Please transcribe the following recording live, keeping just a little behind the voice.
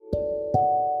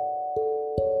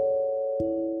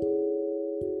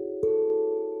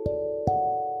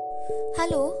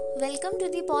Hello, welcome to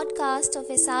the podcast of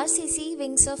SRCC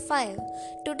Wings of Fire.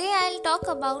 Today I'll talk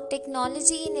about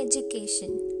technology in education.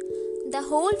 The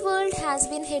whole world has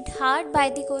been hit hard by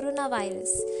the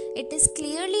coronavirus. It is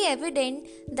clearly evident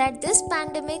that this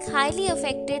pandemic highly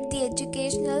affected the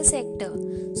educational sector.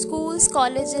 Schools,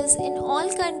 colleges in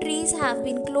all countries have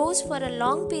been closed for a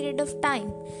long period of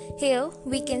time. Here,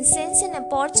 we can sense an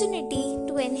opportunity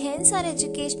to enhance our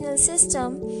educational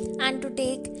system and to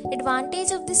take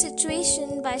advantage of the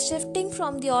situation by shifting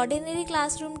from the ordinary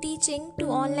classroom teaching to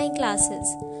online classes.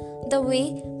 The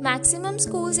way maximum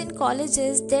schools and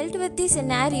colleges dealt with the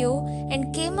scenario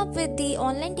and came up with the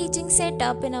online teaching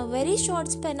setup in a very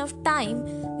short span of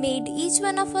time made each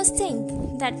one of us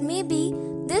think that maybe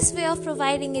this way of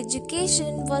providing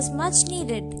education was much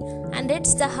needed and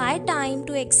it's the high time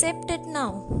to accept it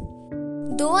now.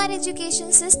 Though our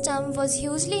education system was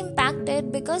hugely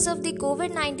impacted because of the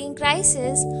COVID-19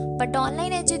 crisis, but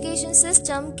online education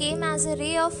system came as a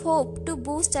ray of hope to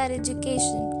boost our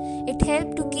education. It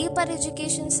helped to keep our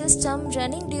education system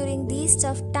running during these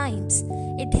tough times.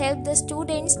 It helped the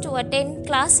students to attend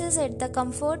classes at the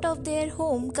comfort of their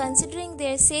home, considering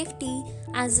their safety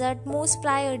as the utmost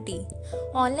priority.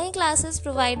 Online classes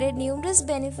provided numerous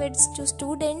benefits to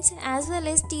students as well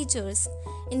as teachers.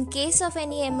 In case of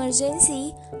any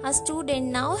emergency, a student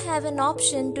now have an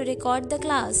option to record the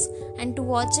class and to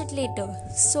watch it later.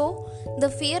 So, the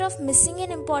fear of missing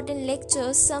an important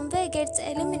lecture somewhere gets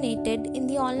eliminated in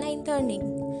the online learning.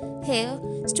 Here,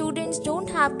 students don't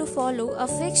have to follow a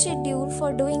fixed schedule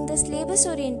for doing the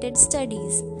syllabus-oriented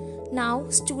studies. Now,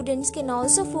 students can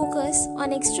also focus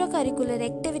on extracurricular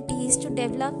activities to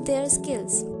develop their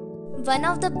skills. One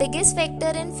of the biggest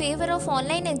factors in favor of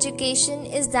online education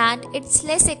is that it's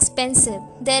less expensive.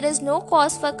 There is no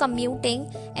cost for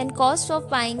commuting and cost of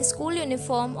buying school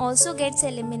uniform also gets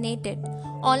eliminated.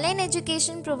 Online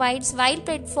education provides wide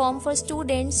platform for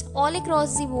students all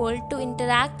across the world to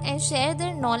interact and share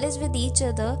their knowledge with each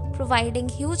other, providing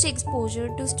huge exposure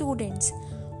to students.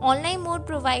 Online mode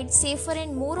provides safer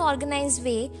and more organized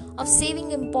way of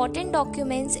saving important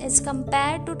documents as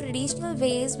compared to traditional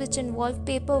ways which involve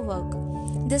paperwork.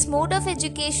 This mode of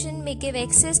education may give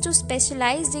access to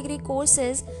specialized degree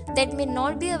courses that may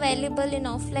not be available in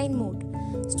offline mode.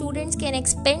 Students can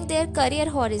expand their career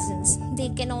horizons. They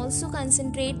can also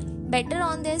concentrate better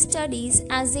on their studies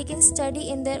as they can study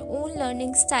in their own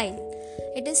learning style.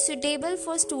 It is suitable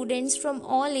for students from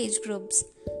all age groups.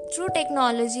 Through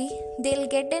technology, they'll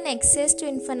get an access to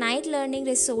infinite learning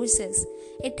resources.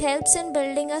 It helps in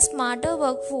building a smarter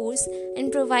workforce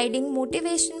and providing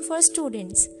motivation for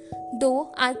students.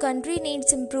 Though our country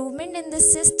needs improvement in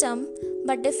this system,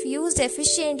 but if used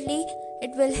efficiently,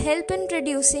 it will help in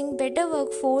producing better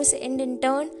workforce and in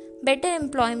turn, better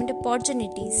employment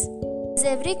opportunities. As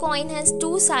every coin has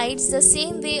two sides, the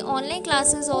same way online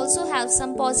classes also have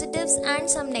some positives and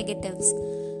some negatives.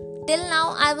 Till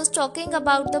now, I was talking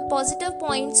about the positive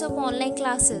points of online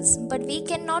classes, but we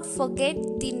cannot forget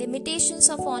the limitations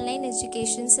of online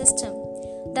education system.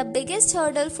 The biggest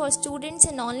hurdle for students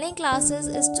in online classes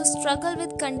is to struggle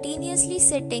with continuously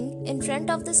sitting in front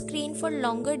of the screen for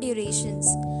longer durations.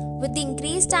 With the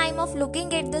increased time of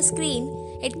looking at the screen,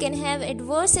 it can have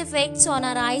adverse effects on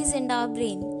our eyes and our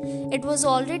brain. It was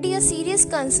already a serious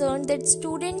concern that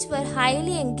students were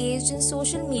highly engaged in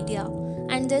social media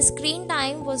and their screen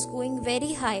time was going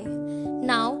very high.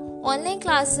 Now, online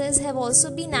classes have also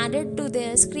been added to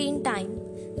their screen time.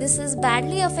 This is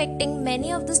badly affecting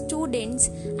many of the students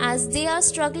as they are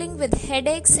struggling with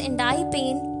headaches and eye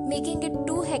pain, making it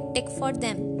too hectic for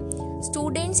them.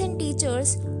 Students and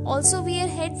teachers also wear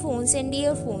headphones and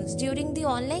earphones during the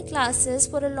online classes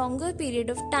for a longer period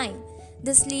of time.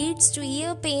 This leads to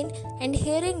ear pain and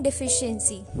hearing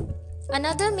deficiency.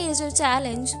 Another major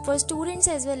challenge for students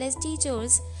as well as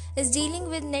teachers is dealing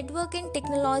with network and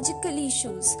technological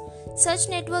issues. Such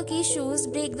network issues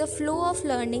break the flow of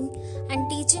learning and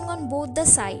teaching on both the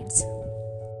sides.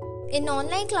 In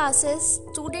online classes,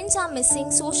 students are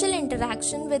missing social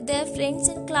interaction with their friends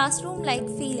and classroom-like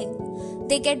feeling.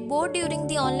 They get bored during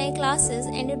the online classes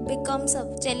and it becomes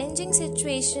a challenging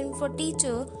situation for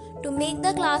teacher to make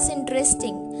the class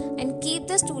interesting and keep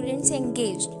the students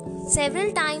engaged.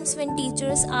 Several times when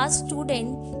teachers ask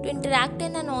students to interact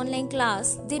in an online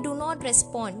class, they do not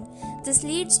respond. This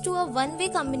leads to a one-way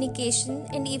communication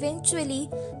and eventually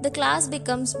the class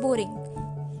becomes boring.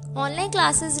 Online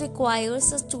classes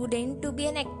requires a student to be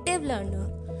an active learner.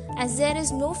 As there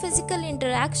is no physical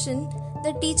interaction,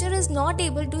 the teacher is not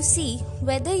able to see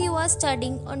whether you are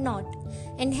studying or not,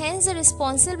 and hence the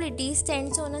responsibility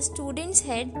stands on a student's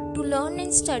head to learn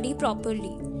and study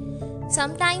properly.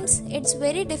 Sometimes it's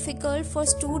very difficult for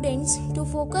students to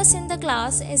focus in the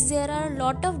class as there are a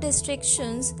lot of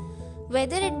distractions,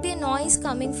 whether it be noise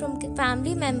coming from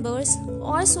family members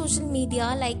or social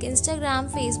media like Instagram,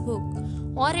 Facebook,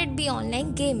 or it be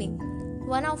online gaming.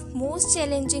 One of most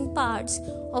challenging parts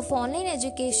of online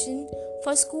education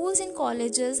for schools and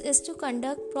colleges is to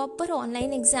conduct proper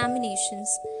online examinations.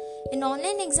 In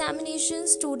online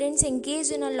examinations, students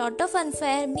engage in a lot of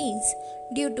unfair means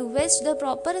due to which the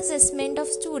proper assessment of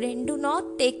students do not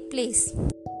take place.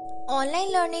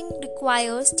 Online learning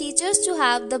requires teachers to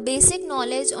have the basic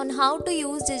knowledge on how to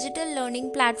use digital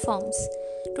learning platforms.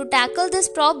 To tackle this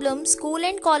problem, school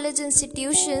and college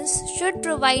institutions should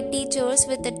provide teachers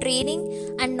with the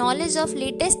training and knowledge of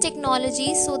latest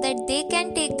technology so that they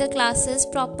can take the classes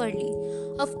properly.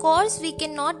 Of course, we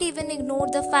cannot even ignore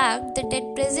the fact that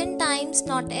at present times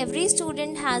not every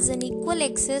student has an equal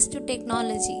access to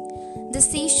technology.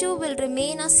 This issue will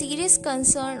remain a serious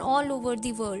concern all over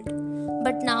the world.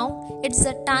 But now, it's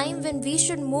the time when we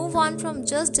should move on from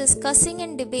just discussing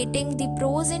and debating the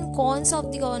pros and cons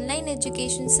of the online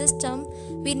education system.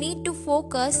 We need to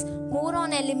focus more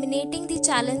on eliminating the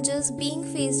challenges being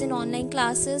faced in online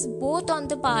classes, both on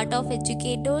the part of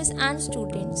educators and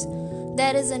students.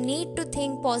 There is a need to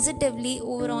think positively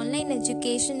over online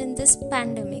education in this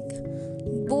pandemic.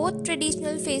 Both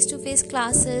traditional face-to-face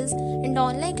classes and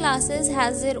online classes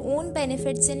has their own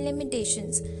benefits and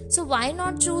limitations. So why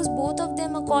not choose both of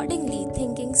them accordingly,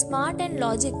 thinking smart and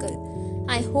logical?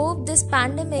 I hope this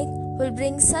pandemic will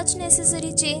bring such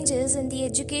necessary changes in the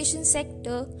education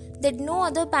sector that no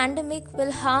other pandemic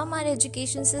will harm our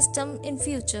education system in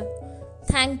future.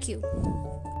 Thank you.